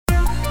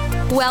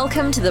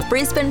Welcome to the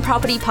Brisbane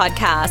Property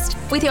Podcast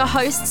with your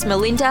hosts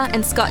Melinda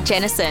and Scott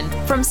Jennison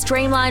from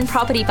Streamline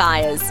Property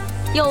Buyers,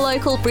 your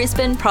local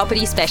Brisbane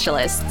property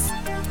specialists.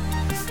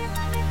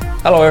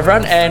 Hello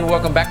everyone and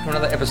welcome back to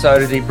another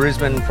episode of the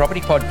Brisbane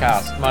Property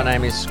Podcast. My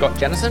name is Scott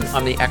Jennison.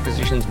 I'm the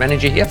Acquisitions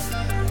Manager here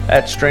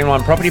at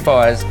Streamline Property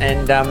Buyers,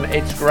 and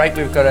it's great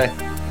we've got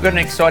an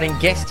exciting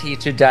guest here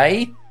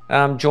today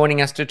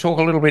joining us to talk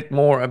a little bit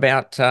more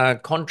about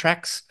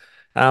contracts.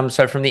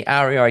 So from the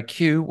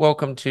REIQ,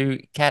 welcome to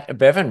Kat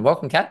Beavon.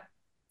 Welcome, Kat.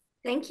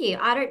 Thank you.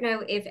 I don't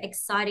know if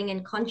exciting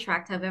and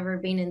contract have ever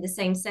been in the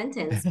same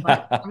sentence,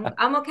 but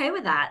I'm okay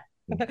with that.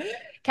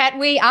 Kat,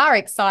 we are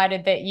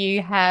excited that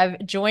you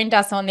have joined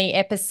us on the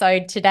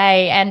episode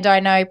today. And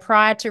I know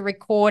prior to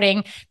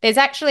recording, there's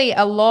actually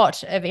a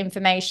lot of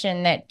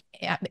information that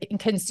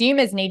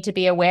consumers need to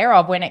be aware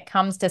of when it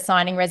comes to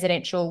signing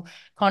residential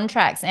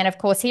contracts. And of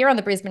course, here on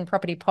the Brisbane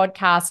Property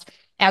Podcast,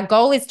 our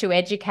goal is to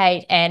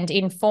educate and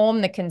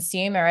inform the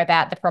consumer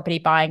about the property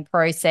buying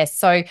process.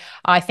 So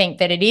I think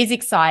that it is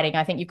exciting.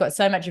 I think you've got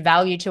so much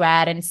value to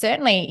add, and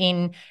certainly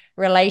in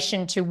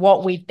relation to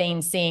what we've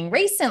been seeing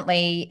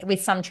recently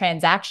with some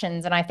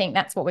transactions. And I think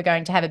that's what we're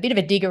going to have a bit of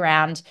a dig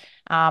around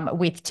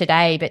with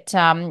today. But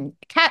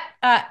Kat,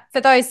 for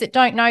those that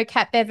don't know,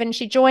 Kat Beavon,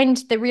 she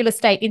joined the Real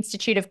Estate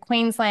Institute of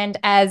Queensland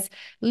as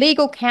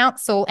legal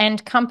counsel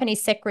and company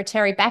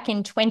secretary back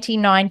in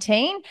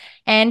 2019,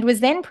 and was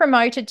then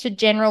promoted to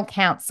general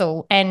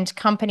counsel and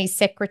company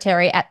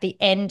secretary at the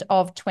end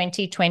of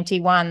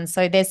 2021.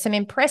 So there's some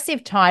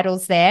impressive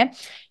titles there.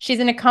 She's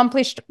an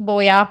accomplished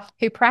lawyer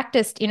who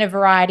practiced in a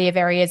variety of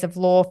areas of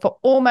law for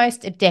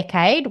almost a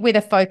decade, with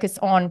a focus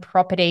on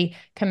property,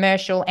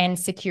 commercial and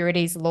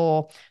securities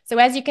law. So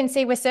as you can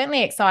see, we're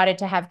certainly excited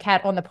to have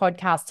Kat on the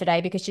podcast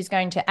today because she's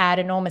going to add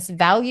enormous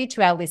value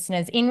to our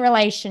listeners in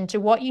relation to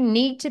what you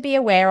need to be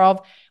aware of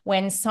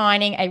when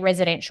signing a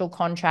residential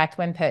contract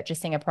when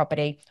purchasing a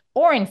property,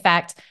 or in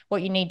fact,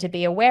 what you need to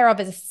be aware of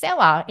as a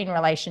seller in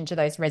relation to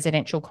those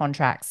residential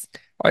contracts.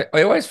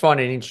 I always find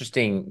it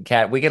interesting,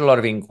 Kat. We get a lot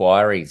of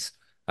inquiries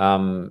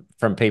from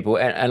people,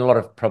 and a lot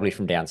of probably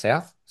from down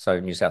south, so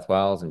New South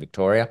Wales and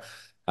Victoria,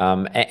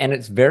 and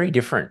it's very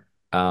different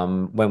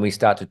when we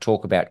start to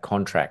talk about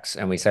contracts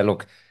and we say,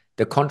 look,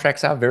 the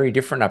contracts are very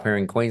different up here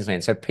in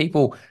Queensland. So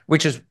people,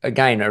 which is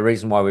again a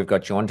reason why we've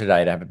got you on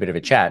today to have a bit of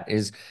a chat,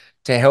 is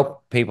to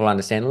help people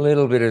understand a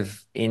little bit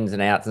of ins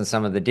and outs and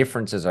some of the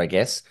differences, I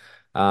guess.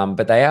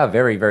 But they are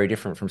very, very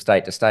different from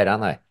state to state,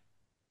 aren't they?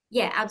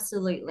 Yeah,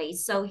 absolutely.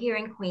 So here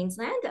in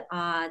Queensland,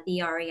 the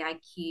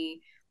REIQ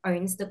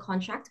owns the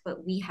contract,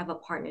 but we have a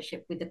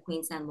partnership with the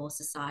Queensland Law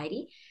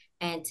Society.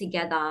 And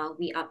together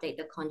we update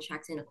the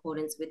contracts in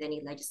accordance with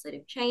any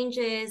legislative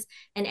changes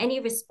and any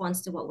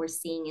response to what we're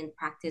seeing in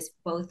practice,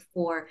 both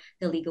for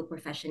the legal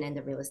profession and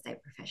the real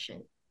estate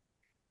profession.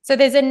 So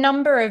there's a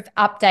number of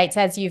updates,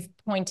 as you've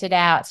pointed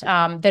out,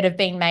 that have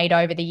been made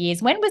over the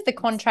years. When was the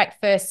contract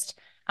first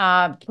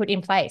put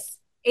in place?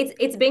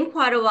 It's been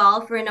quite a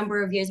while, for a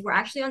number of years. We're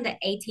actually on the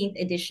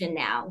 18th edition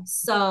now.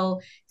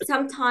 So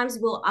sometimes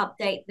we'll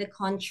update the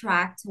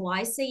contract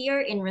twice a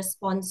year in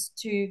response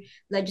to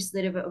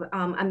legislative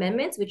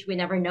amendments, which we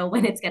never know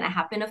when it's going to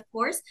happen, of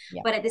course.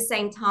 Yeah. But at the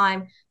same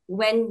time,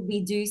 when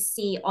we do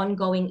see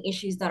ongoing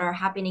issues that are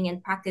happening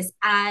in practice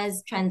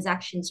as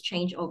transactions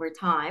change over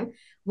time,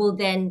 we'll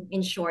then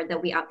ensure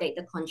that we update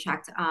the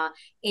contract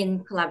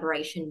in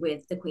collaboration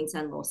with the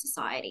Queensland Law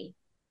Society.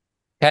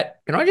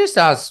 Kat, can I just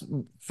ask,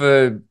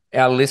 for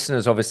our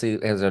listeners,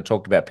 obviously, as I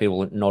talked about,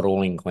 people not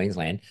all in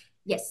Queensland,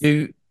 yes,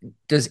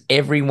 does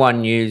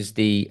everyone use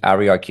the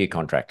REIQ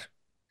contract?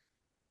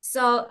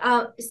 So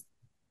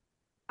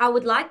I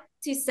would like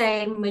to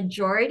say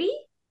majority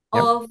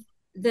of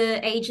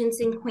the agents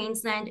in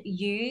Queensland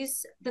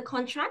use the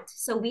contract.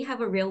 So we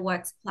have a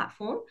RealWorks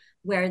platform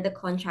where the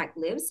contract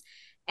lives,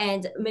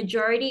 and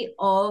majority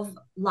of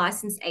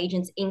licensed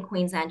agents in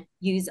Queensland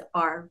use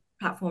our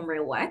platform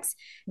RealWorks.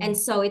 And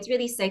so it's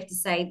really safe to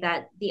say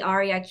that the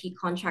REIQ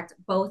contract,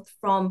 both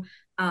from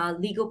a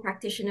legal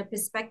practitioner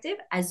perspective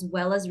as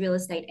well as real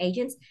estate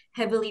agents,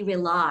 heavily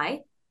rely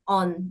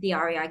on the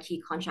REIQ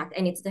contract,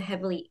 and it's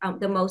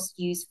the most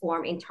used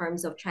form in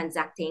terms of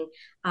transacting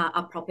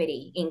a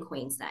property in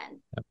Queensland.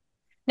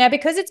 Now,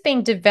 because it's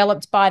been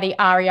developed by the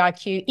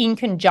REIQ in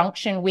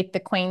conjunction with the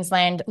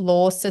Queensland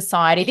Law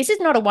Society, this is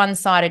not a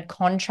one-sided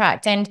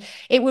contract, and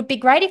it would be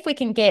great if we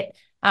can get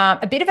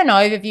a bit of an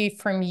overview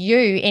from you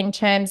in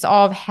terms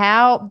of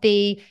how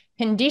the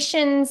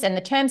conditions and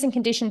the terms and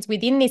conditions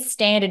within this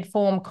standard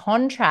form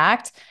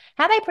contract,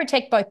 how they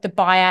protect both the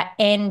buyer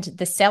and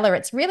the seller.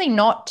 It's really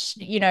not,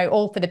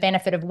 all for the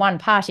benefit of one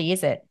party,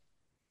 is it?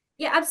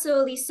 Yeah,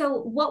 absolutely. So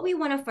what we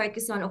want to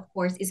focus on, of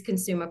course, is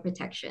consumer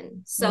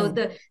protection. So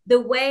the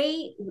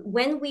way,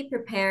 when we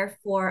prepare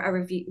for a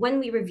review, when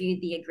we review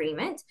the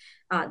agreement,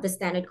 the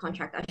standard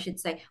contract, I should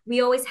say,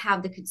 we always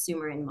have the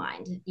consumer in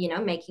mind,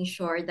 making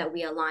sure that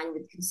we align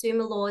with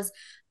consumer laws,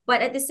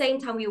 But at the same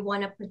time, we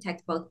want to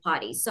protect both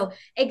parties. So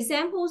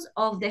examples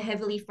of the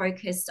heavily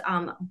focused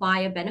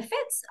buyer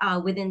benefits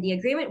within the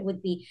agreement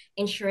would be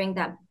ensuring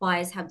that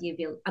buyers have the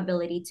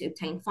ability to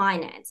obtain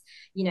finance,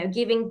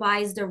 giving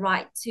buyers the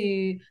right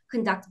to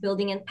conduct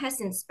building and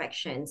pest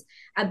inspections,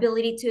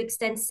 ability to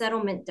extend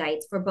settlement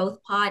dates for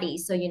both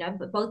parties. So,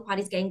 both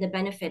parties getting the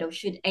benefit of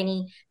should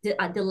any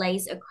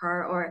delays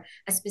occur or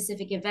a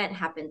specific event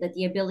happen, that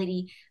the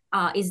ability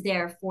is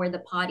there for the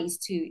parties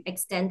to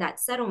extend that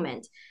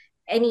settlement.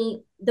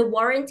 The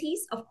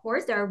warranties, of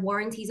course, there are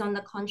warranties on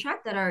the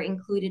contract that are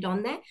included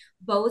on there,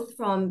 both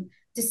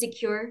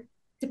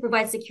to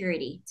provide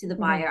security to the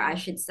buyer, I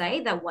should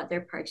say, that what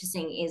they're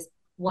purchasing is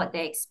what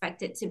they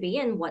expect it to be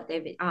and what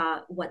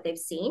they've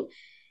seen.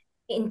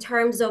 In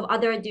terms of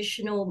other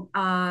additional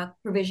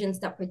provisions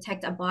that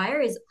protect a buyer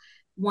is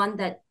one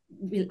that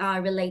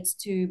relates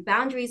to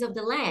boundaries of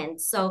the land.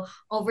 So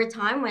over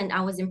time, when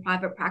I was in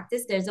private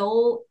practice, you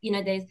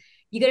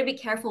got to be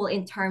careful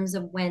in terms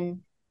of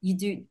when you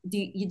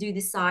do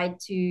decide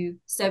to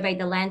survey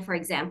the land, for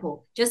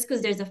example. Just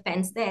because there's a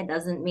fence there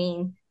doesn't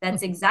mean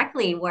that's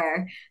exactly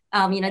where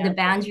the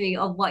boundary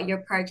of what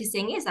you're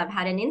purchasing is. I've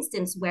had an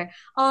instance where,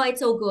 oh,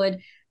 it's all good,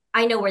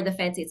 I know where the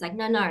fence is. Like,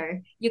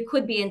 no, you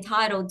could be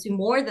entitled to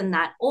more than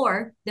that,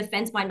 or the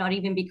fence might not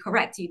even be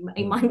correct.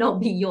 It might not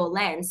be your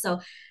land. So,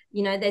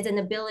 there's an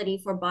ability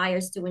for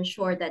buyers to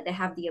ensure that they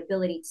have the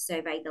ability to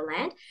survey the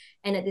land.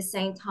 And at the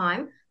same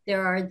time,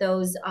 there are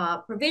those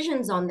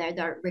provisions on there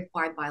that are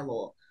required by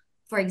law.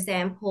 For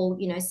example,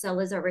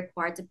 sellers are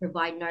required to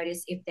provide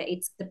notice if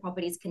the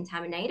property is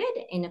contaminated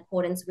in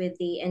accordance with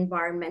the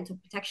Environmental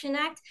Protection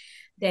Act.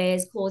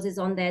 There's clauses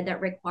on there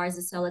that requires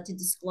the seller to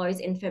disclose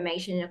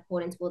information in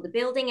accordance with the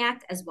Building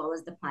Act as well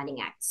as the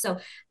Planning Act. So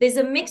there's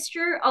a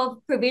mixture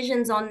of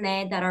provisions on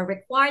there that are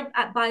required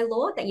by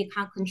law that you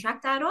can't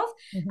contract out of,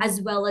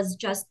 as well as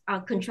just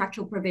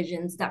contractual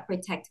provisions that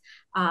protect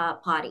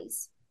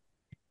parties.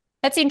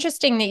 That's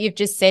interesting that you've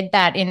just said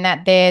that, in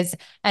that there's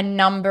a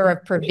number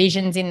of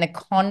provisions in the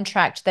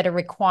contract that are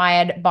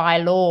required by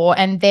law,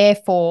 and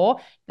therefore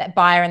that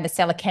buyer and the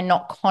seller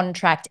cannot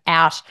contract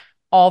out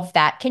of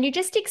that. Can you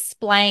just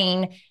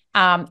explain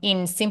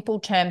in simple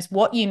terms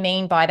what you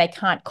mean by they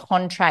can't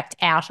contract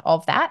out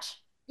of that?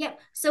 Yeah.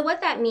 So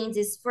what that means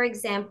is, for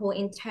example,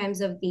 in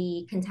terms of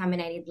the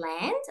contaminated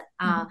land,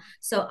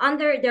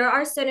 there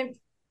are certain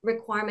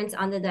requirements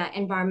under the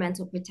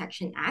Environmental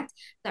Protection Act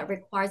that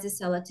requires the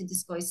seller to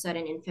disclose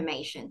certain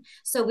information.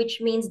 So which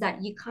means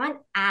that you can't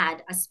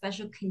add a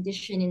special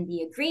condition in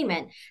the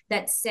agreement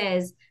that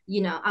says,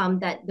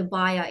 that the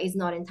buyer is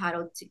not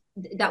entitled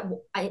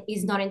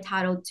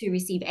to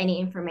receive any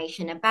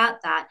information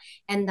about that,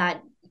 and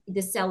that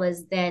the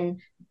sellers then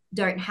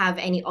don't have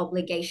any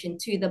obligation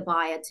to the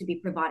buyer to be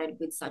provided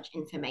with such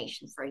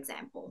information, for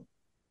example.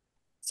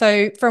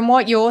 So from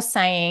what you're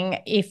saying,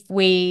 if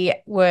we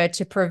were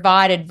to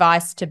provide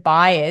advice to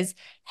buyers,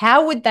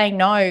 how would they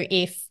know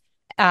if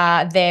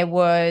there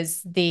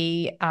was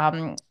the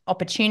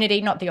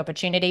opportunity, not the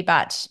opportunity,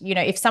 but,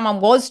 if someone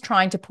was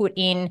trying to put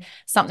in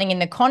something in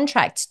the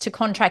contract to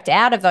contract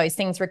out of those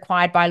things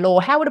required by law,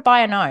 how would a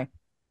buyer know?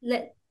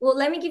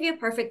 Let me give you a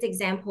perfect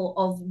example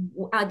of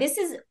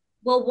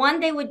one,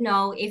 they would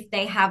know if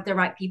they have the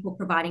right people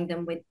providing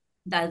them with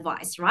the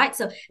advice, right?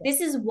 So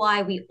this is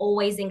why we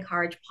always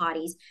encourage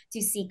parties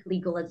to seek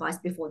legal advice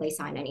before they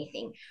sign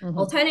anything.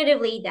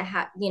 Alternatively,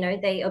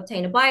 they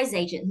obtain a buyer's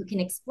agent who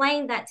can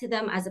explain that to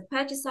them as a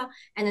purchaser,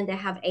 and then they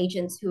have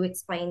agents who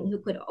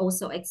could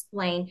also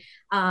explain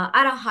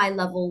at a high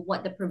level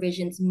what the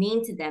provisions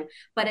mean to them.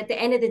 But at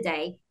the end of the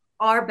day,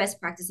 our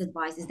best practice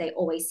advice is they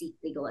always seek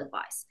legal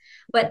advice.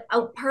 But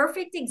a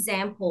perfect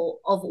example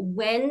of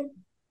when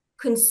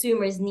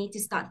consumers need to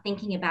start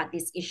thinking about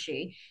this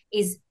issue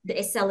is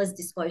the seller's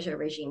disclosure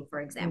regime, for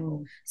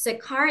example. So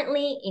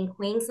currently in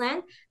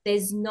Queensland,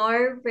 there's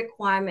no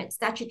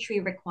statutory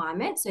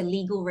requirement, so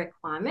legal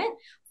requirement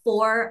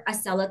for a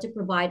seller to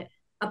provide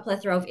a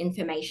plethora of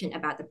information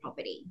about the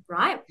property,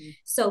 right?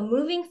 So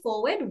moving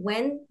forward,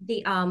 when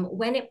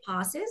it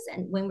passes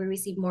and when we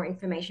receive more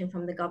information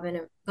from the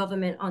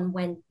government on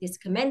when this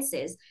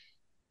commences,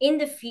 in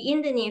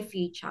the near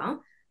future,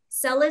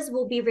 sellers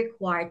will be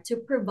required to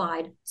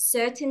provide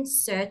certain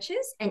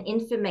searches and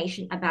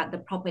information about the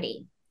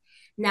property.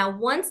 Now,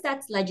 once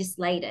that's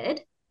legislated,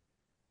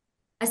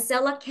 a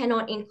seller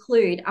cannot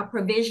include a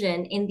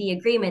provision in the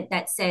agreement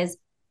that says,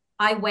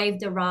 I waive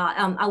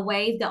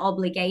the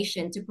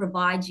obligation to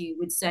provide you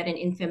with certain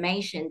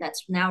information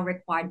that's now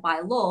required by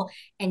law,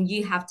 and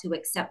you have to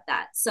accept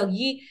that. So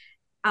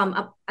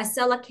a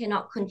seller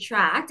cannot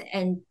contract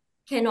and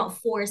cannot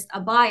force a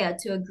buyer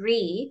to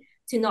agree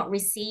to not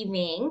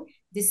receiving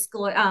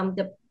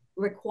the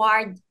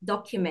required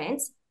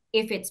documents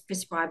if it's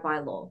prescribed by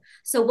law.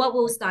 So what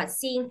we'll start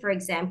seeing, for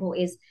example,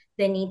 is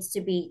there needs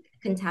to be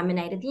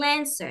contaminated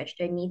land search.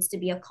 There needs to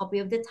be a copy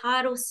of the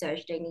title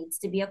search. There needs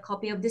to be a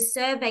copy of the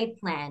survey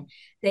plan.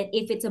 That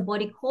if it's a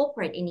body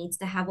corporate, it needs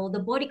to have all the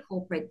body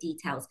corporate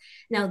details.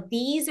 Now,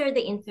 these are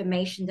the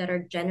information that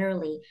are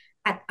generally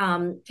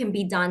can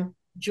be done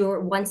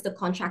once the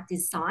contract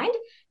is signed.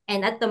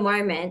 And at the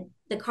moment,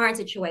 the current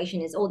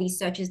situation is all these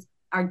searches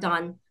are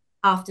done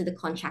after the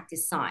contract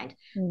is signed.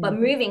 But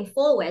moving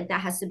forward,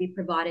 that has to be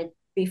provided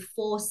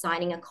before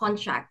signing a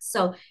contract.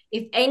 So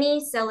if any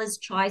sellers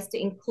tries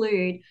to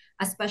include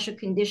a special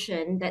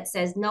condition that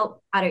says,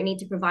 nope, I don't need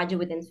to provide you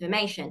with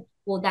information,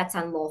 well, that's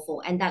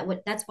unlawful. And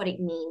that's what it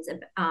means,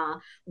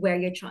 where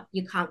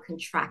you can't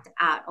contract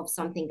out of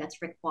something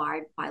that's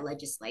required by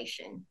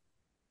legislation.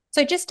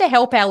 So just to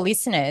help our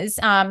listeners,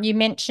 you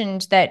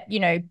mentioned that,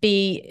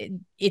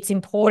 it's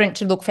important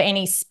to look for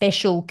any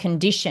special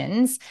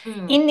conditions.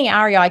 In the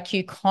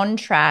REIQ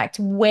contract,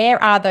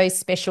 where are those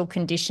special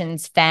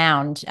conditions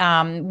found?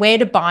 Where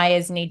do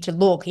buyers need to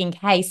look in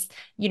case,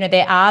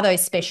 there are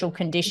those special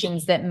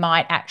conditions that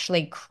might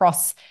actually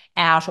cross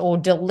out or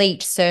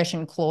delete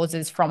certain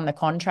clauses from the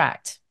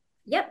contract?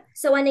 Yep.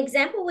 So an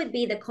example would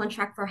be the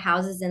contract for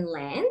houses and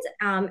land.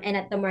 And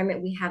at the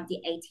moment, we have the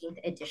 18th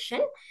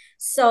edition.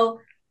 So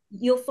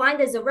you'll find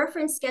there's a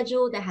reference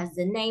schedule that has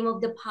the name of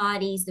the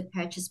parties, the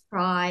purchase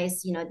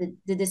price,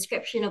 the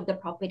description of the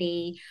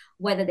property,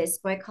 whether there's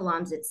smoke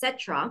alarms,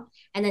 etc.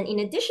 And then in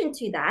addition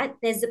to that,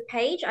 there's a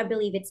page, I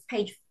believe it's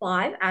page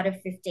 5 out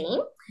of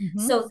 15.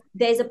 So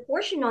there's a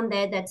portion on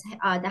there that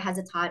has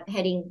a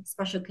heading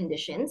special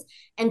conditions.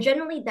 And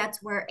generally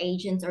that's where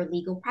agents or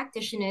legal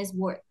practitioners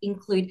will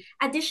include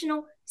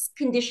additional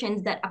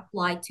conditions that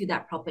apply to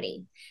that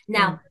property.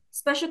 Now,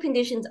 special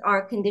conditions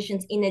are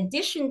conditions in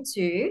addition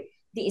to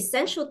the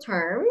essential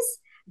terms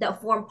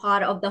that form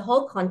part of the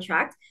whole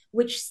contract,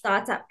 which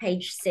starts at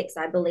page 6,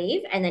 I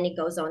believe, and then it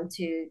goes on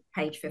to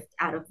page 50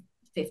 out of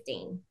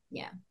 15.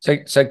 Yeah.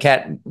 So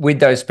Kat, with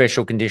those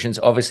special conditions,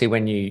 obviously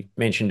when you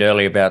mentioned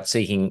earlier about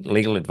seeking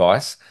legal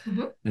advice,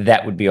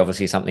 that would be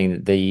obviously something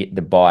that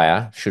the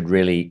buyer should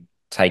really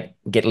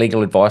get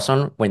legal advice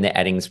on when they're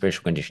adding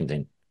special conditions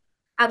in.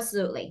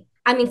 Absolutely.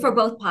 I mean, for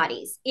both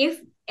parties. If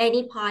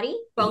any party,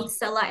 both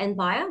seller and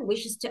buyer,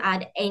 wishes to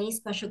add any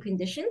special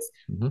conditions,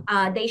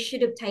 they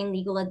should obtain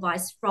legal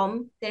advice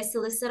from their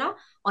solicitor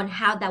on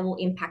how that will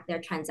impact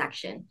their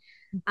transaction.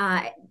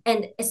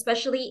 And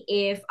especially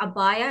if a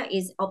buyer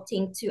is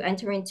opting to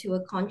enter into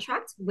a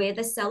contract with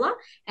a seller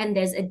and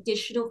there's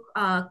additional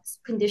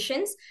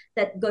conditions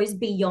that goes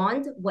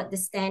beyond what the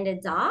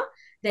standards are,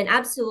 then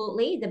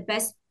absolutely the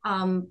best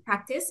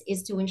practice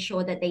is to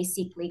ensure that they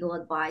seek legal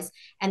advice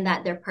and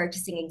that they're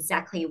purchasing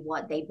exactly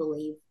what they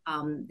believe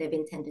they've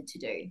intended to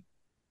do.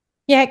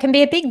 Yeah, it can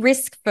be a big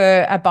risk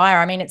for a buyer.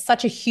 I mean, it's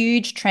such a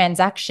huge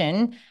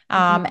transaction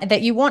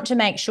that you want to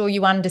make sure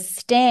you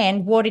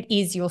understand what it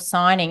is you're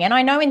signing. And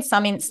I know in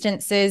some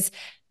instances,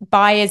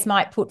 buyers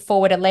might put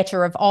forward a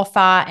letter of offer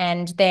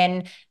and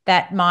then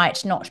that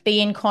might not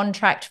be in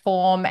contract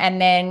form, and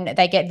then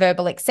they get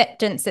verbal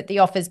acceptance that the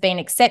offer's been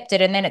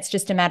accepted, and then it's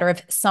just a matter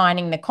of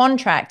signing the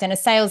contract. And a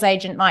sales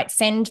agent might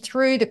send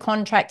through the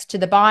contract to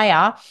the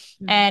buyer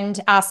and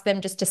ask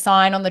them just to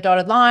sign on the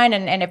dotted line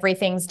and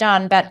everything's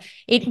done. But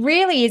it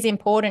really is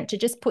important to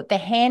just put the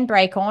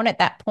handbrake on at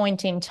that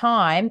point in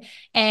time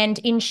and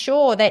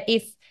ensure that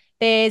if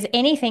there's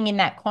anything in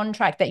that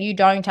contract that you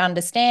don't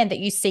understand, that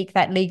you seek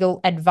that legal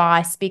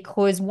advice,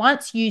 because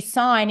once you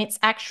sign, it's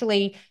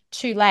actually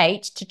too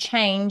late to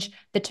change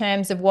the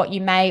terms of what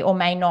you may or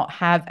may not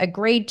have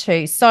agreed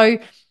to. So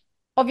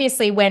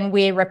obviously, when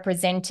we're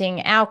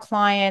representing our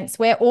clients,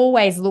 we're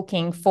always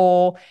looking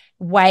for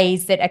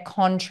ways that a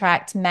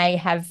contract may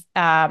have,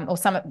 or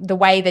the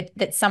way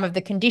that some of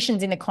the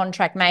conditions in the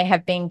contract may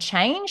have been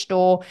changed,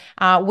 or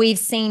we've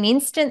seen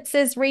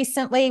instances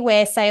recently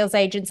where sales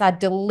agents are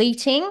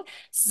deleting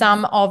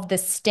some of the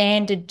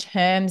standard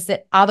terms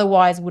that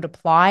otherwise would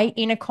apply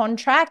in a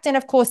contract. And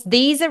of course,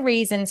 these are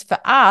reasons for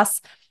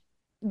us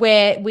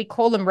where we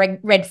call them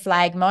red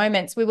flag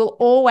moments. We will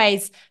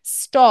always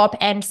stop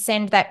and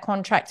send that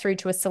contract through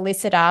to a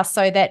solicitor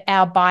so that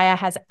our buyer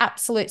has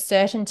absolute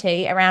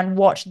certainty around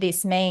what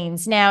this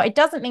means. Now, it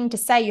doesn't mean to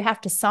say you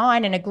have to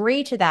sign and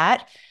agree to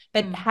that,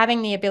 but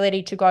having the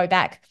ability to go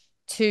back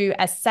to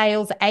a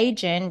sales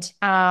agent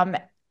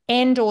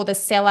and or the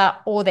seller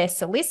or their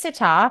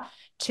solicitor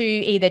to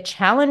either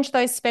challenge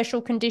those special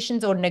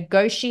conditions or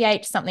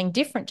negotiate something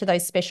different to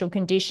those special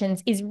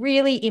conditions is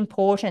really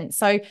important.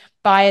 So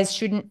buyers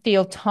shouldn't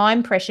feel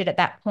time pressured at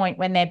that point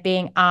when they're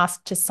being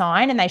asked to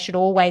sign, and they should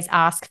always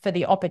ask for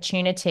the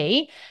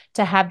opportunity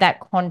to have that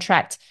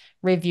contract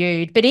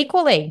reviewed. But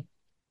equally,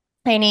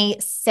 any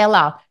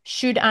seller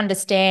should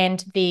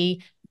understand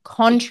the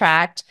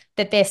contract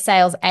that their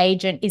sales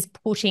agent is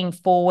putting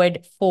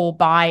forward for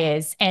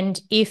buyers.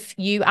 And if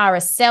you are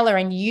a seller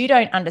and you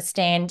don't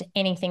understand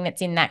anything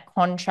that's in that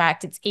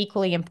contract, it's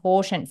equally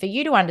important for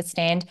you to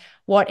understand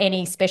what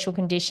any special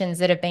conditions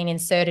that have been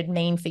inserted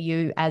mean for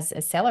you as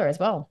a seller as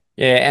well.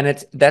 Yeah,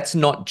 and that's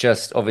not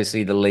just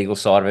obviously the legal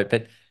side of it,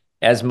 but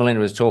as Melinda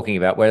was talking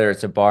about, whether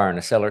it's a buyer and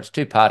a seller, it's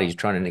two parties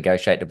trying to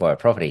negotiate to buy a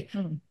property.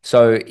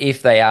 So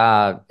if they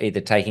are either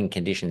taking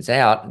conditions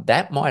out,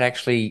 that might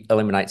actually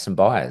eliminate some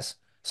buyers.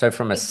 So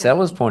from a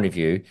seller's point of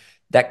view,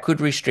 that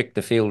could restrict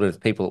the field of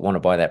people that want to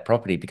buy that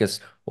property,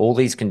 because all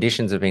these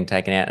conditions have been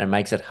taken out and it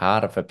makes it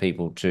harder for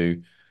people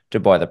to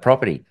buy the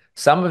property.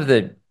 Some of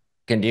the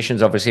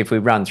conditions, obviously, if we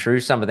run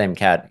through some of them,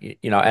 Kat,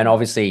 and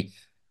obviously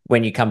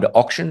when you come to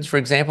auctions, for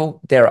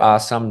example, there are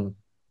some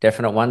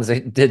definite ones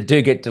that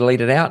do get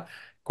deleted out.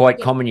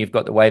 Quite common. You've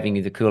got the waiving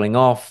of the cooling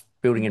off,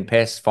 building and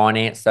pests,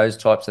 finance, those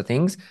types of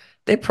things.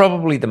 They're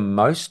probably the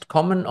most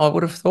common, I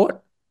would have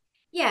thought.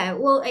 Yeah,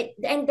 well,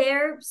 and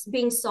they're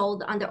being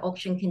sold under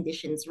auction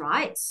conditions,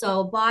 right?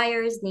 So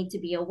buyers need to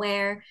be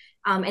aware.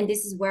 And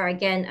this is where,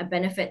 again, a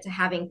benefit to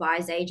having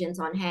buyers agents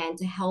on hand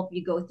to help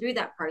you go through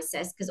that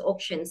process, because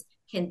auctions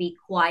can be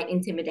quite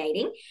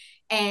intimidating.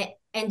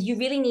 And you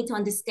really need to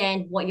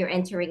understand what you're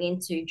entering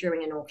into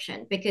during an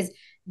auction, because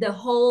the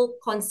whole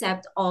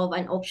concept of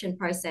an auction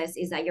process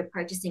is that you're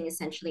purchasing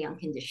essentially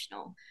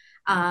unconditional.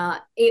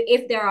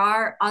 If there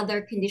are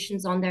other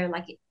conditions on there,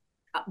 like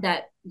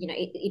that,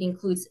 it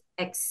includes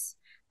X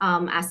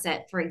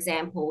asset, for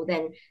example,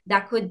 then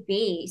that could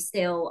be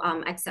still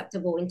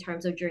acceptable in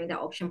terms of during the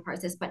auction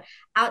process. But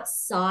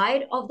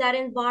outside of that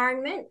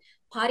environment,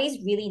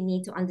 parties really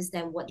need to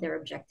understand what their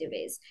objective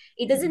is.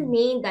 It doesn't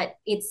mean that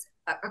it's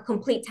a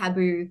complete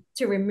taboo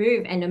to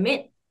remove and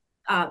omit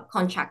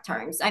contract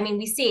terms. I mean,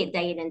 we see it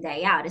day in and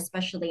day out,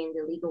 especially in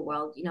the legal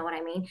world. You know what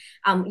I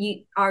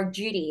mean? Our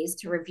duty is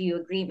to review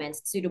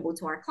agreements suitable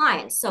to our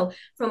clients. So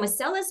from a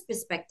seller's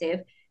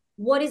perspective,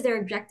 what is their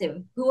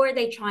objective? Who are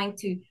they trying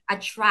to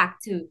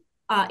attract to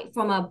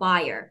from a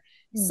buyer?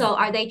 So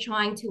are they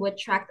trying to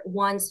attract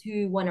ones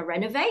who want to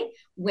renovate,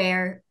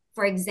 where,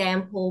 for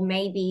example,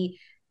 maybe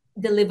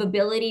the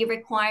livability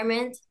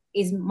requirement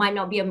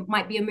might be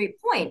a moot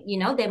point?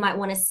 They might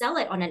want to sell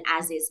it on an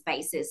as-is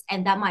basis,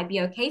 and that might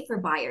be okay for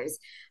buyers.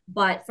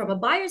 But from a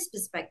buyer's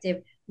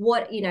perspective,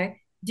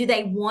 do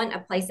they want a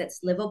place that's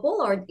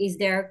livable, or is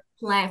their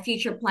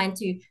future plan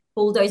to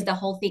bulldoze the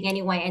whole thing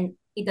anyway, and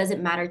it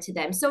doesn't matter to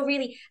them? So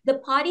really, the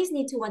parties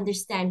need to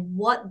understand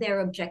what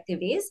their objective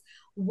is,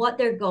 what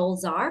their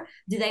goals are.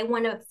 Do they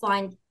want to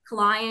find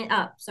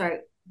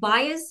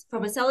buyers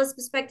from a seller's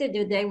perspective?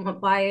 Do they want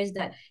buyers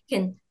that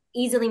can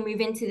easily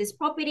move into this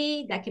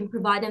property, that can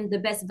provide them the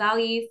best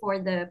value for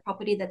the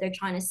property that they're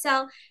trying to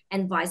sell,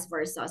 and vice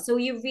versa? So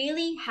you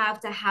really have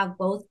to have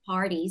both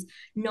parties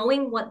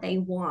knowing what they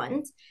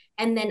want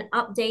and then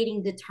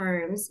updating the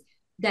terms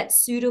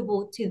that's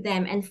suitable to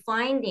them and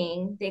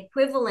finding the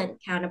equivalent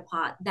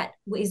counterpart that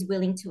is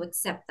willing to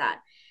accept that.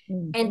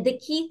 And the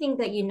key thing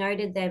that you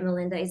noted there,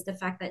 Melinda, is the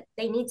fact that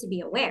they need to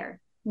be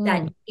aware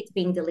that it's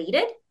being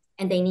deleted,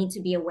 and they need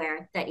to be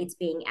aware that it's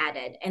being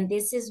added. And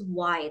this is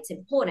why it's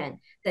important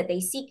that they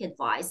seek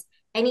advice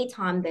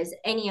anytime there's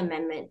any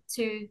amendment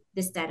to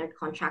the standard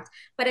contract.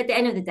 But at the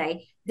end of the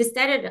day,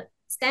 the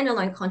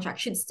standalone contract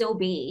should still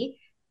be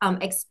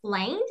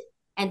explained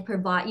and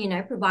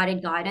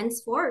provided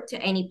guidance to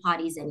any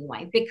parties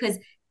anyway, because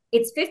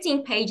it's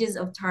 15 pages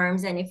of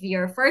terms. And if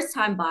you're a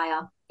first-time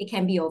buyer, it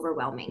can be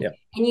overwhelming. Yep.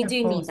 And you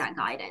do need that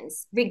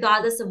guidance,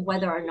 regardless of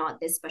whether or not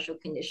there's special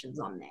conditions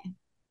on there.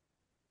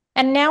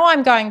 And now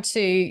I'm going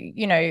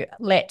to,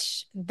 let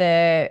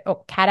the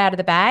cat out of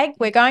the bag.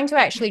 We're going to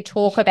actually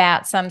talk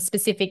about some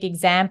specific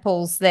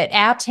examples that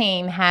our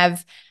team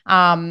have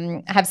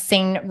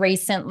seen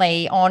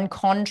recently on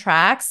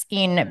contracts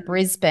in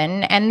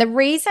Brisbane. And the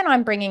reason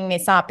I'm bringing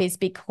this up is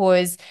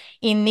because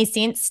in this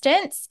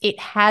instance, it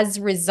has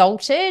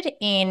resulted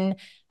in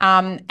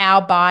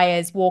our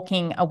buyers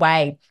walking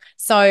away.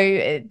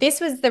 So this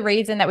was the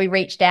reason that we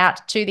reached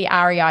out to the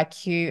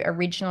REIQ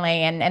originally,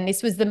 and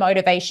this was the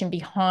motivation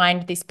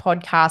behind this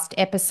podcast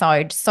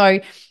episode. So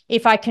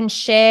if I can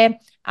share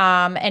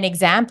an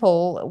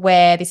example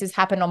where this has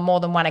happened on more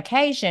than one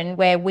occasion,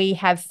 where we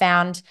have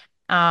found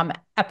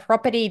a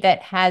property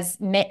that has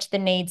met the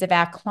needs of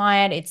our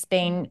client. It's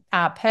been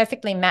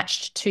perfectly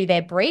matched to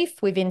their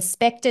brief. We've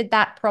inspected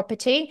that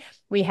property.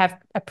 We have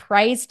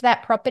appraised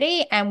that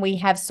property, and we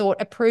have sought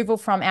approval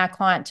from our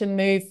client to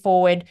move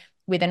forward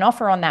with an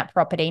offer on that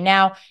property.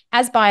 Now,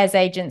 as buyer's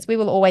agents, we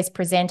will always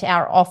present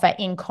our offer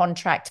in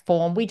contract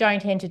form. We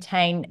don't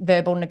entertain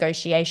verbal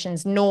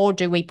negotiations, nor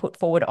do we put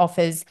forward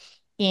offers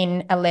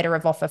in a letter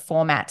of offer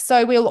format.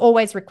 So we'll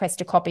always request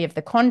a copy of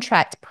the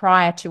contract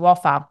prior to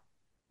offer.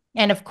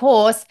 And of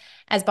course,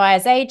 as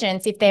buyer's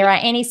agents, if there are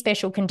any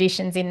special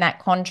conditions in that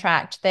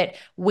contract that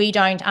we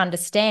don't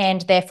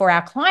understand, therefore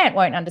our client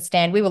won't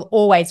understand, we will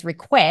always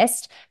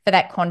request for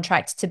that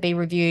contract to be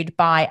reviewed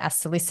by a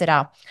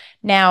solicitor.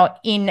 Now,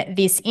 in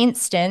this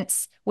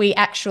instance, we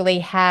actually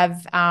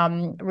have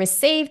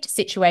received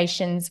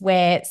situations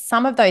where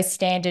some of those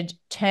standard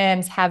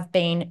terms have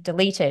been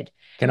deleted.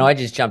 Can I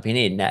just jump in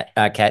here,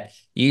 Kat?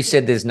 You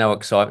said there's no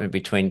excitement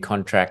between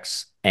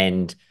contracts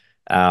and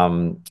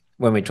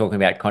when we're talking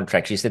about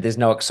contracts, you said there's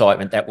no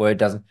excitement. That word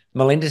doesn't.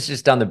 Melinda's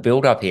just done the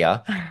build up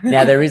here.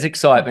 Now there is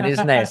excitement,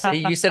 isn't there?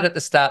 See, you said at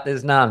the start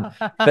there's none,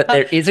 but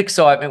there is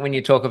excitement when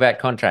you talk about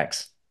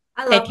contracts.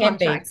 I There love can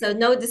be. contracts, so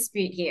no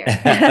dispute here.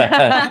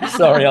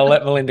 Sorry, I'll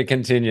let Melinda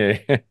continue.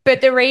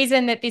 But the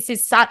reason that this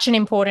is such an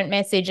important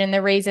message, and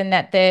the reason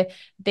that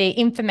the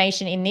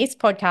information in this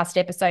podcast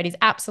episode is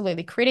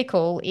absolutely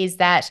critical, is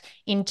that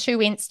in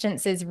 2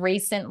 instances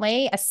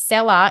recently, a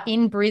seller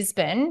in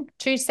Brisbane,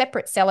 2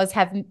 separate sellers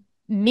have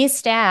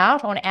missed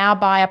out on our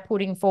buyer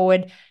putting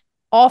forward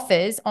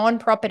offers on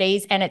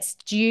properties, and it's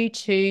due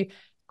to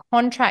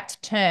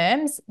contract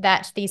terms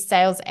that the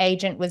sales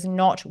agent was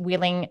not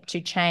willing to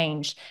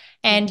change.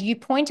 And you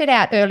pointed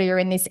out earlier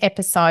in this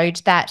episode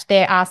that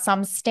there are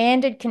some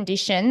standard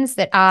conditions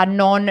that are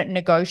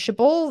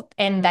non-negotiable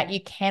and that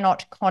you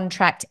cannot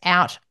contract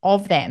out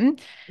of them.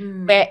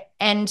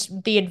 And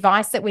the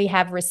advice that we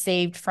have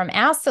received from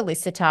our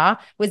solicitor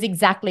was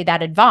exactly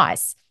that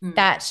advice,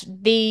 that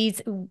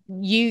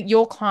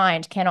your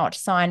client cannot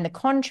sign the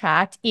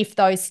contract if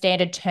those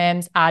standard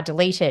terms are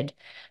deleted.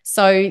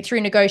 So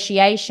through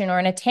negotiation or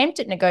an attempt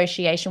at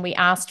negotiation, we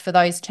asked for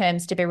those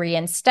terms to be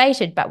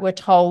reinstated, but were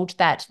told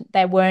that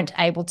they weren't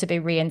able to be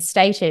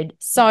reinstated.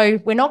 So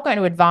we're not going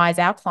to advise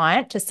our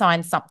client to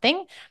sign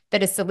something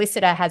that a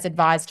solicitor has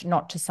advised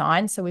not to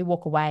sign. So we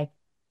walk away.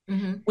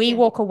 We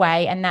walk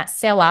away, and that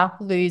seller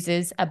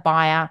loses a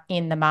buyer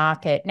in the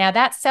market. Now,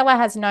 that seller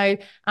has no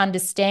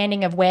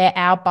understanding of where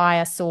our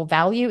buyer saw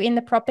value in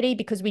the property,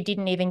 because we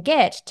didn't even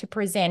get to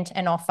present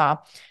an offer.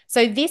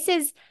 So this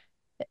is,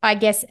 I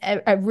guess,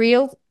 a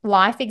real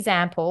life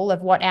example of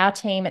what our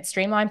team at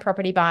Streamline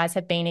Property Buyers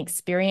have been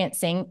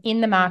experiencing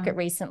in the market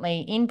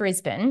recently in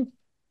Brisbane,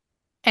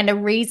 and a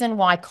reason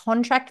why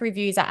contract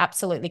reviews are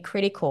absolutely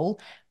critical,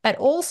 but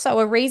also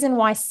a reason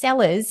why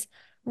sellers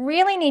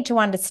really need to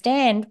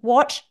understand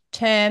what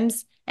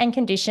terms and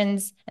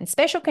conditions and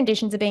special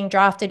conditions are being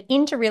drafted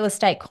into real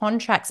estate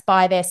contracts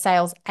by their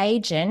sales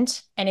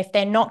agent. And if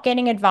they're not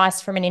getting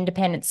advice from an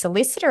independent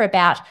solicitor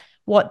about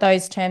what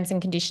those terms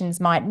and conditions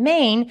might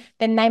mean,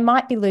 then they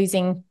might be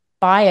losing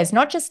buyers,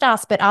 not just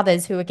us, but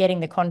others who are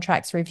getting the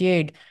contracts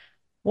reviewed.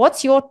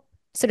 What's your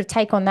sort of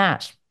take on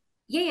that?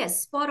 Yeah,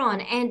 spot on.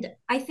 And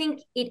I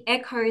think it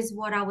echoes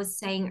what I was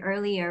saying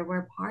earlier,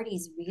 where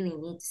parties really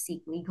need to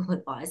seek legal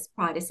advice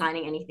prior to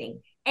signing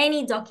anything,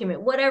 any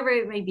document, whatever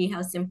it may be,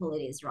 how simple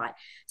it is, right?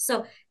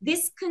 So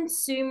this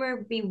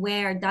consumer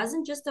beware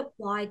doesn't just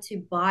apply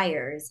to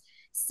buyers.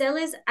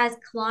 Sellers, as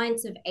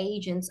clients of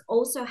agents,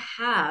 also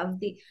have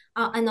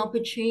an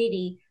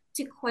opportunity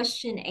to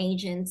question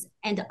agents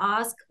and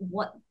ask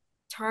what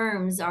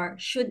terms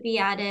should be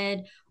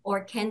added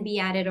or can be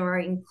added or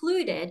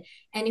included.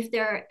 And if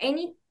there are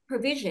any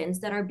provisions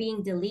that are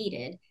being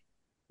deleted,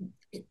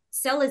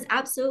 sellers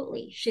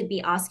absolutely should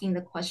be asking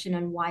the question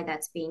on why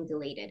that's being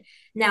deleted.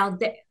 Now,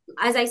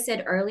 as I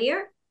said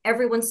earlier,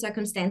 everyone's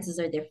circumstances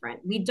are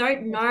different. We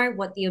don't know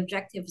what the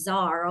objectives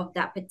are of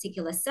that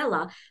particular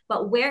seller,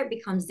 but where it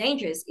becomes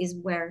dangerous is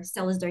where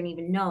sellers don't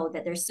even know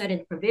that there's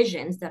certain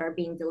provisions that are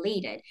being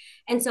deleted.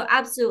 And so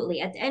absolutely,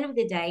 at the end of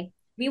the day,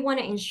 we want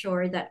to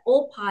ensure that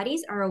all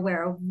parties are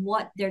aware of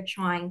what they're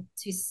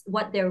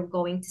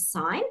going to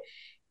sign.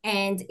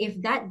 And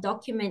if that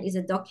document is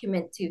a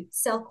document to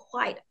sell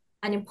quite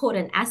an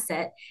important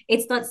asset,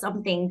 it's not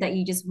something that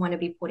you just want to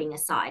be putting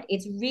aside.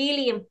 It's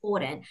really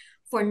important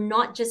for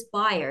not just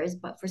buyers,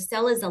 but for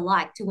sellers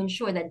alike, to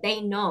ensure that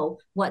they know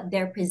what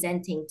they're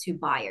presenting to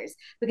buyers.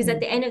 Because at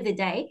the end of the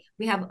day,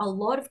 we have a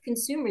lot of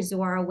consumers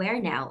who are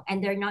aware now,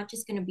 and they're not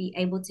just going to be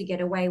able to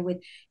get away with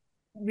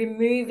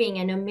removing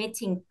and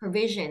omitting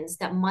provisions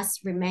that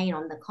must remain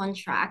on the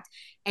contract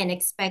and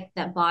expect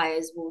that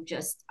buyers will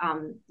just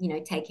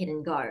take it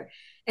and go.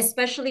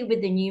 Especially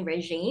with the new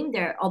regime,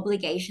 their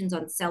obligations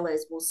on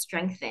sellers will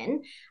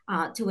strengthen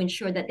to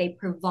ensure that they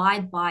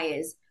provide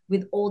buyers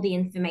with all the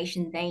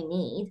information they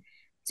need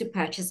to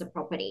purchase a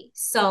property.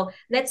 So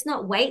let's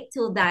not wait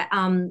till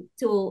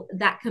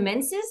that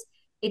commences.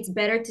 It's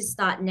better to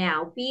start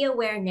now. Be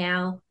aware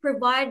now.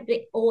 Provide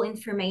all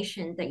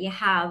information that you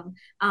have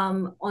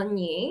on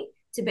you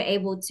to be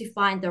able to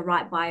find the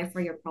right buyer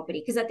for your property.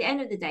 Because at the end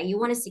of the day, you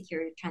want to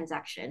secure a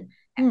transaction.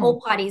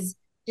 All parties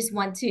just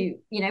want to,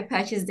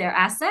 purchase their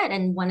asset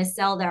and want to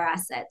sell their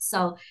asset.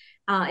 So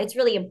it's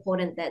really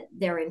important that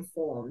they're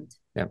informed.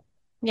 Yeah.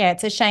 Yeah,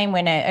 it's a shame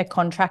when a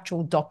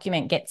contractual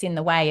document gets in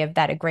the way of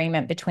that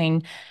agreement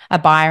between a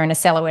buyer and a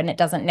seller, and it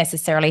doesn't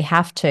necessarily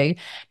have to.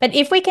 But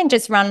if we can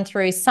just run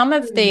through some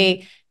of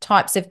the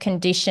types of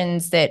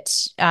conditions that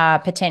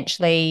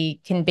potentially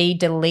can be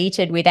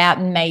deleted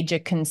without major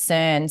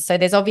concern. So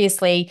there's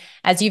obviously,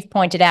 as you've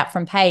pointed out,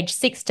 from page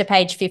 6 to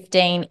page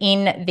 15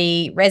 in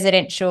the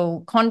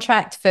residential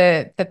contract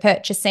for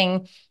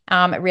purchasing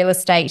real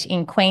estate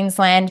in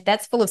Queensland,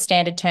 that's full of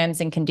standard terms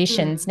and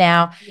conditions.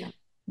 Now,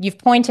 you've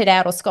pointed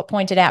out, or Scott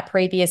pointed out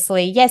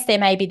previously, yes, there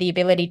may be the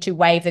ability to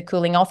waive the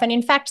cooling off. And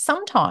in fact,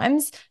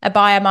 sometimes a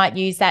buyer might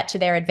use that to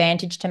their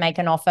advantage to make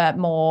an offer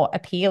more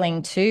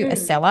appealing to a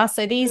seller.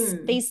 So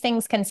these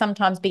things can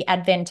sometimes be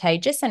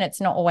advantageous, and it's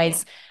not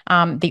always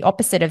the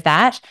opposite of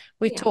that.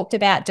 We've talked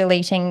about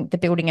deleting the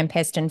building and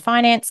pest and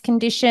finance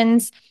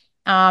conditions.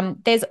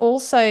 There's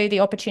also the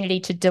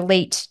opportunity to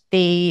delete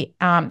the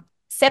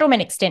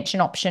settlement extension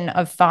option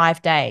of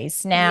 5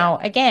 days. Now,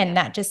 again,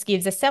 that just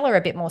gives a seller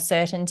a bit more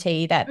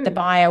certainty that the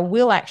buyer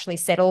will actually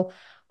settle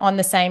on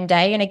the same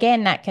day. And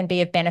again, that can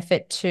be of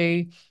benefit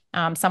to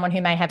someone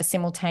who may have a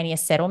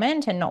simultaneous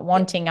settlement and not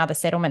wanting other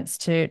settlements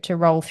to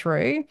roll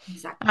through.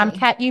 Exactly.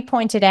 Kat, you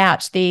pointed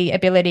out the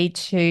ability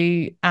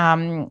to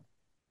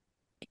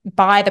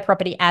buy the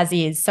property as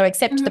is, so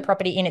accept the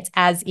property in its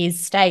as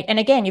is state. And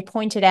again, you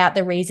pointed out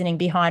the reasoning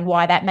behind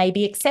why that may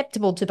be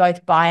acceptable to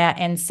both buyer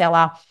and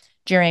seller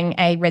during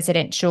a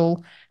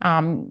residential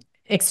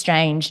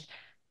exchange.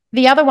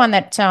 The other one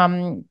that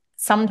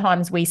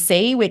sometimes we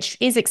see, which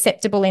is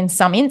acceptable in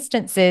some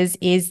instances,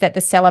 is that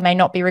the seller may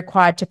not be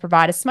required to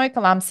provide a smoke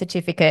alarm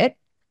certificate,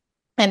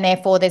 and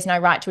therefore there's no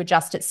right to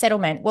adjust its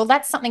settlement. Well,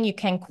 that's something you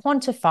can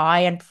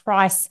quantify and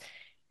price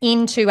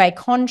into a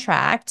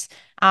contract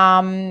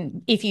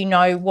if you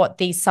know what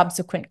the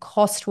subsequent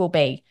cost will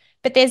be.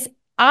 But there's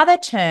other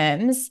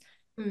terms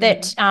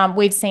that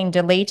we've seen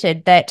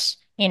deleted that,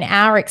 in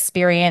our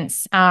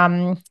experience,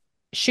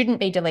 shouldn't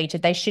be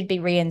deleted. They should be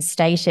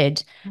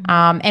reinstated.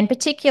 And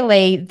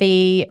particularly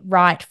the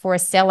right for a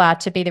seller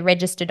to be the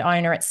registered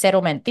owner at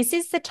settlement. This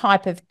is the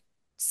type of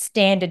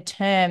standard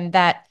term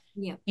that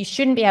you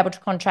shouldn't be able to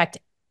contract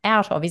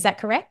out of. Is that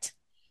correct?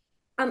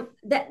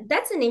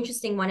 That's an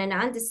interesting one, and I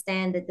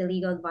understand that the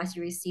legal advice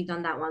you received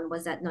on that one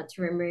was that not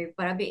to remove,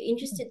 but I'd be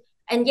interested.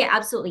 And yeah,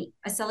 absolutely,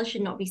 a seller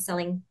should not be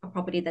selling a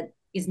property that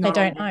is not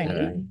they don't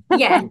own.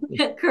 Yeah,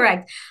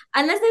 correct.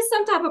 Unless there's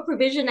some type of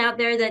provision out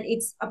there that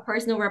it's a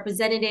personal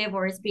representative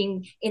or it's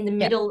being in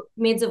the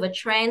midst of a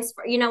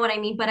transfer. You know what I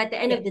mean? But at the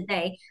end of the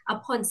day,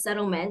 upon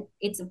settlement,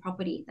 it's a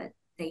property that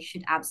they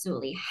should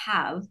absolutely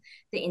have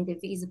the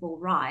indivisible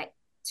right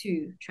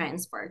to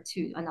transfer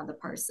to another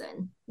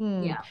person.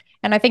 Yeah.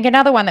 And I think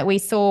another one that we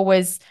saw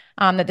was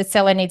that the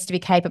seller needs to be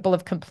capable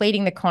of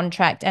completing the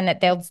contract, and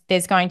that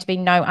there's going to be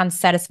no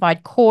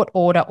unsatisfied court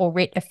order or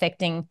writ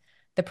affecting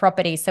the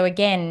property. So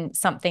again,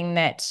 something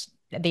that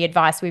the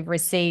advice we've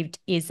received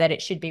is that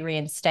it should be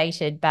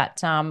reinstated,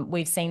 but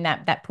we've seen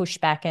that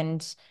pushback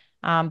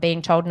and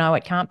being told no,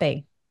 it can't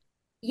be.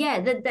 Yeah,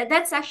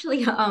 that's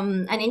actually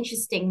an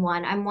interesting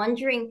one. I'm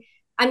wondering,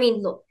 I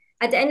mean, look,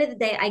 at the end of the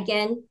day,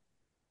 again,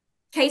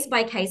 case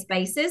by case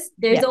basis,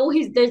 there's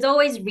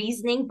always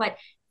reasoning, but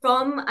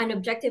from an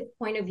objective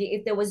point of view,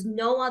 if there was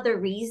no other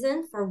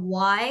reason for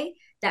why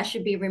that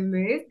should be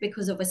removed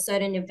because of a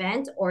certain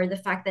event, or the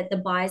fact that the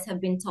buyers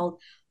have been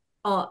told,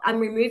 I'm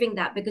removing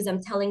that because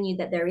I'm telling you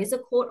that there is a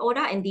court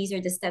order and these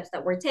are the steps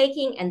that we're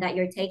taking, and that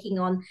you're taking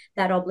on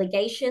that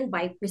obligation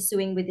by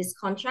pursuing with this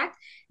contract,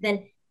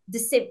 then the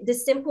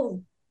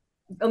simple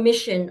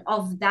omission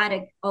of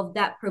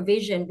that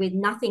provision with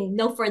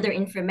no further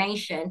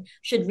information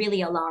should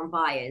really alarm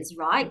buyers,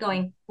 right?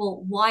 Going,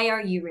 well, why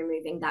are you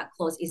removing that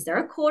clause? Is there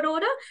a court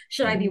order?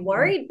 Should I be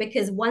worried?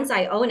 Because once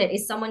I own it,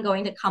 is someone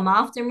going to come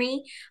after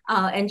me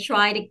and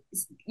try to,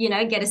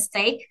 get a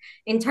stake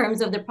in terms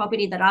of the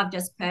property that I've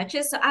just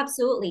purchased? So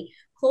absolutely,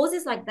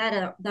 clauses like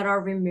that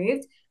are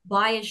removed,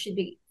 buyers should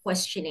be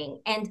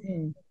questioning.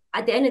 And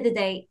at the end of the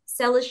day,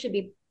 sellers should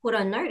be put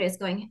on notice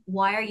going,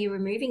 why are you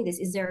removing this?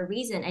 Is there a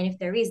reason? And if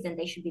there is, then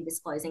they should be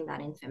disclosing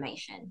that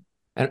information.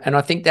 And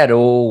I think that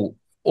all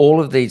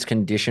of these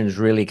conditions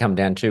really come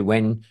down to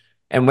when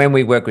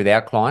we work with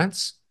our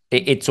clients,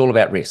 it's all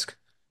about risk.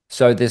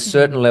 So there's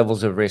certain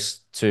levels of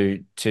risk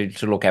to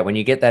look at when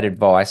you get that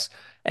advice.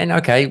 And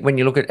okay, when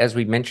you look at, as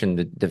we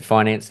mentioned, the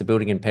finance, the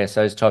building impairs,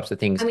 those types of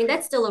things. I mean,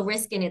 that's still a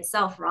risk in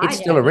itself, right? It's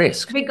still a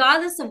risk.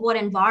 Regardless of what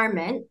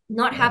environment,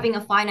 not having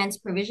a finance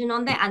provision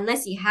on there,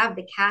 unless you have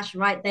the cash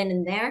right then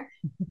and there,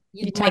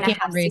 you want to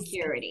have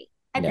security.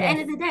 At the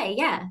end of the day,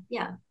 yeah.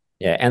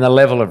 Yeah, and the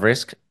level of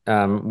risk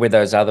with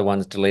those other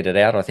ones deleted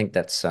out, I think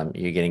that's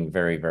you're getting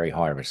very, very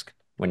high risk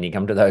when you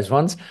come to those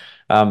ones.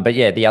 But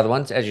yeah, the other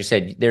ones, as you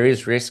said, there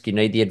is risk. You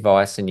need the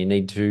advice, and you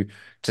need to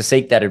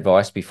seek that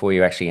advice before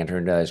you actually enter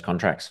into those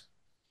contracts.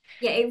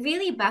 Yeah, it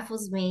really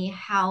baffles me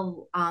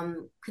how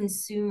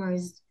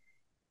consumers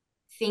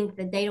think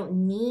that they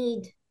don't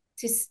need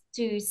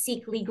to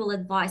seek legal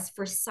advice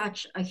for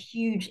such a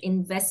huge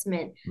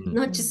investment,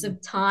 not just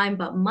of time,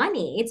 but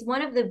money. It's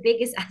one of the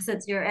biggest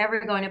assets you're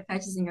ever going to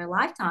purchase in your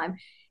lifetime.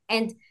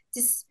 And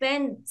to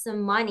spend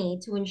some money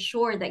to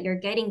ensure that you're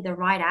getting the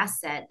right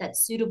asset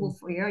that's suitable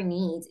for your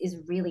needs is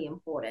really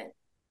important.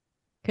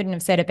 Couldn't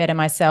have said it better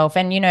myself.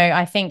 And,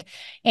 I think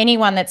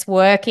anyone that's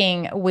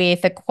working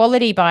with a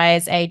quality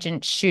buyer's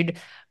agent should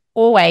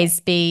always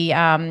be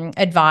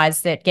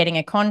advised that getting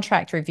a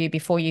contract review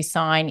before you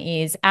sign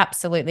is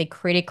absolutely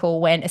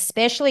critical,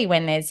 especially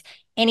when there's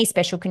any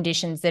special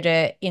conditions that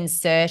are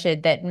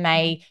inserted that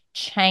may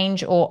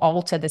change or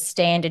alter the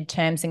standard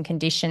terms and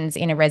conditions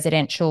in a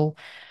residential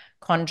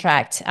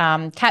contract.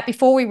 Kat,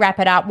 before we wrap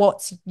it up,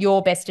 what's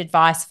your best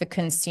advice for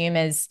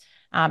consumers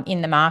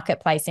in the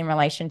marketplace in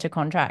relation to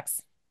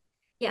contracts?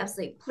 Yeah,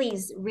 absolutely.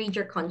 Please read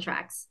your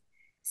contracts.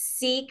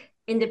 Seek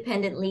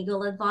independent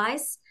legal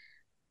advice.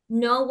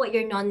 know what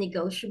your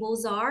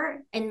non-negotiables are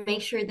and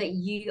make sure that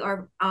you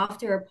are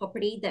after a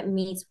property that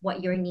meets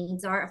what your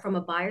needs are from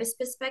a buyer's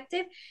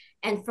perspective.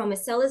 And from a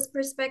seller's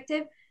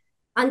perspective,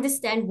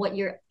 understand what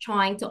you're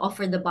trying to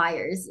offer the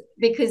buyers,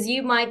 because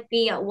you might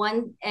be at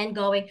one end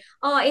going,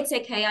 oh, it's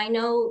okay, I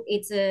know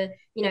it's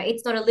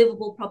it's not a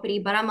livable property,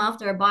 but I'm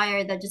after a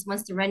buyer that just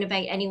wants to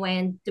renovate anyway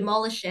and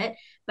demolish it.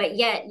 But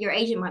yet your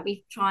agent might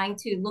be trying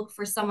to look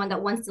for someone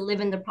that wants to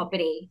live in the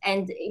property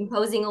and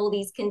imposing all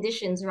these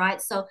conditions,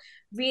 right? So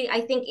really,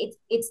 I think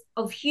it's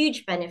of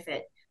huge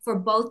benefit for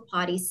both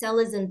parties,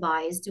 sellers and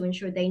buyers, to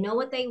ensure they know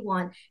what they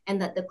want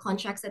and that the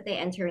contracts that they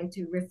enter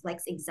into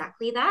reflects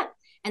exactly that,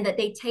 and that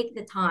they take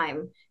the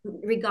time,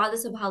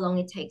 regardless of how long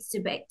it takes,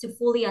 to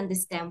fully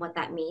understand what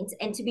that means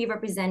and to be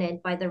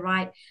represented by the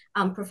right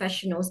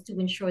professionals to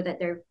ensure that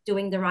they're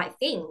doing the right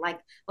thing,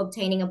 like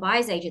obtaining a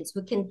buyer's agent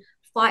who can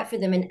fight for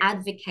them and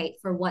advocate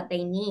for what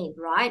they need,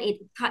 right? It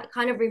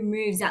kind of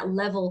removes that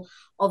level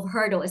of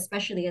hurdle,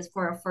 especially as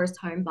for a first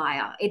home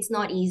buyer. It's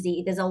not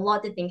easy. There's a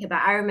lot to think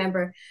about. I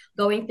remember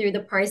going through the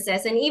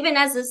process, and even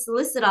as a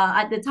solicitor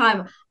at the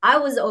time, I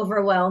was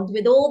overwhelmed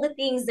with all the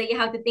things that you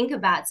have to think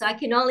about. So I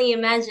can only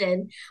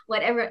imagine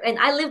whatever. And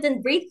I lived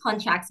in brief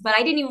contracts, but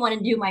I didn't even want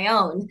to do my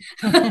own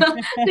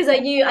because I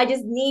knew I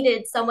just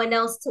needed someone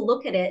else to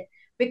look at it,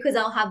 because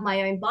I'll have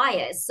my own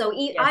bias. So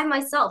I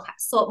myself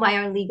sought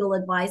my own legal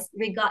advice,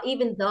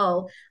 even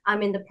though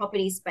I'm in the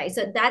property space.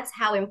 So that's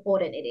how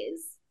important it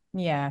is.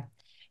 Yeah,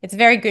 it's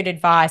very good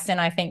advice.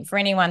 And I think for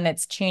anyone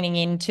that's tuning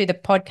in to the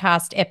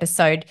podcast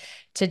episode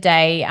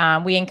today,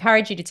 we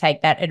encourage you to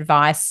take that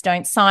advice.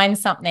 Don't sign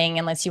something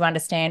unless you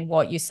understand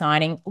what you're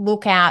signing.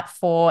 Look out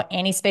for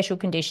any special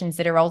conditions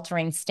that are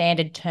altering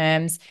standard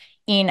terms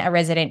in a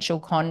residential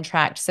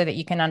contract so that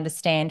you can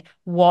understand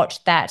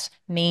what that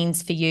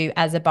means for you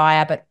as a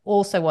buyer, but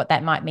also what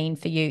that might mean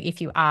for you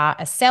if you are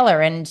a seller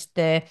and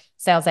the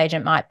sales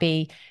agent might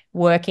be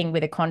working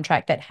with a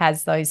contract that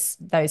has those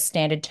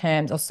standard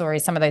terms, or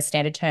some of those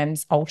standard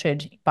terms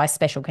altered by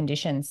special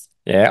conditions.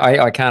 Yeah,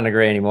 I can't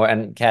agree anymore.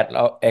 And Kat,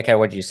 I'll echo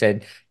what you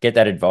said. Get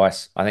that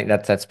advice. I think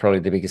that's probably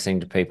the biggest thing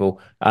to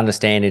people.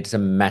 Understand it's a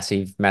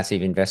massive,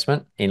 massive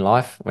investment in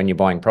life when you're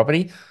buying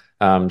property.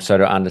 So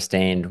to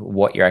understand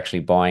what you're actually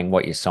buying,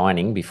 what you're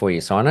signing before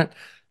you sign it,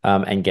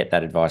 and get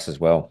that advice as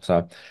well.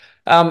 So,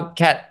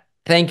 Kat,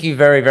 thank you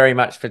very, very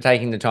much for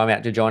taking the time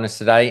out to join us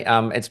today.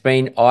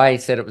 I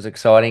said it was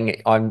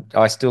exciting.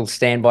 I still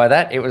stand by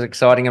that. It was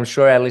exciting. I'm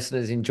sure our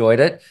listeners enjoyed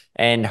it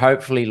and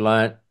hopefully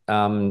learnt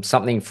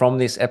something from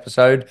this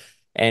episode,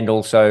 and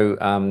also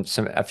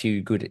a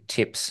few good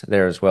tips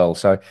there as well.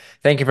 So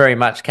thank you very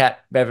much,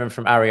 Kat Beavon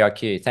from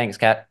REIQ. Thanks,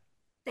 Kat.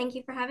 Thank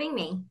you for having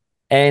me.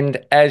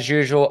 And as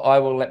usual, I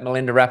will let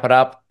Melinda wrap it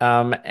up,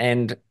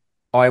 and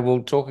I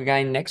will talk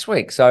again next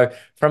week. So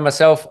from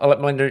myself, I'll let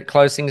Melinda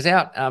close things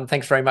out.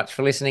 Thanks very much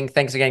for listening.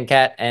 Thanks again,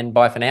 Kat, and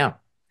bye for now.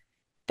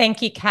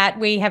 Thank you, Kat.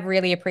 We have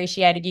really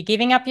appreciated you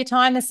giving up your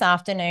time this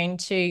afternoon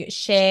to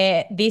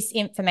share this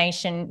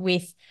information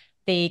with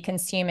the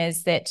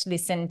consumers that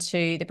listen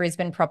to the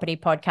Brisbane Property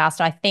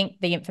Podcast. I think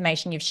the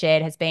information you've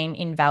shared has been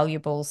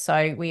invaluable,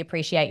 so we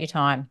appreciate your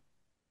time.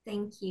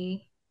 Thank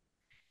you.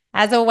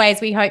 As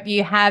always, we hope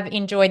you have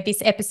enjoyed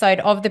this episode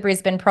of the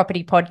Brisbane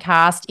Property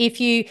Podcast. If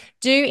you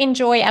do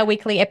enjoy our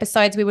weekly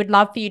episodes, we would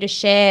love for you to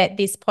share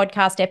this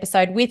podcast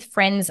episode with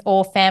friends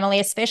or family,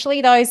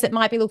 especially those that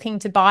might be looking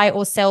to buy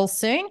or sell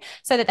soon,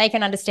 so that they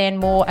can understand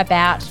more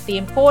about the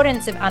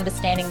importance of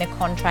understanding the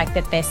contract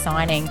that they're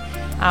signing.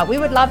 We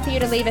would love for you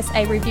to leave us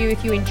a review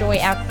if you enjoy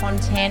our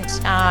content.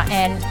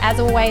 And as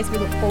always, we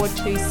look forward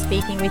to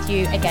speaking with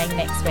you again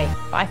next week.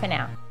 Bye for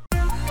now.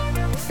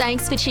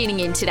 Thanks for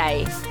tuning in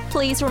today.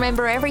 Please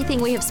remember,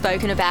 everything we have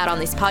spoken about on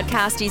this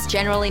podcast is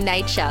general in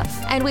nature,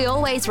 and we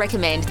always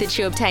recommend that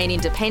you obtain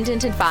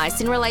independent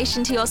advice in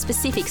relation to your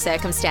specific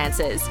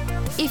circumstances.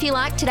 If you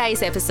liked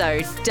today's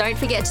episode, don't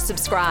forget to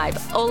subscribe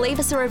or leave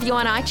us a review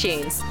on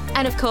iTunes.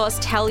 And of course,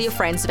 tell your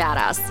friends about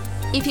us.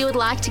 If you would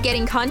like to get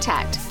in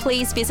contact,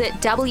 please visit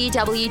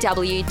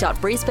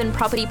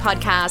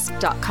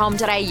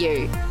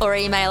www.brisbanepropertypodcast.com.au or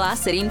email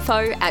us at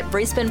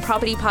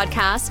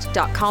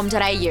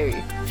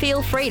info@brisbanepropertypodcast.com.au.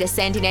 Feel free to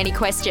send in any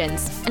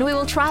questions, and we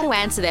will try to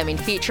answer them in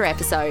future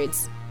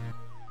episodes.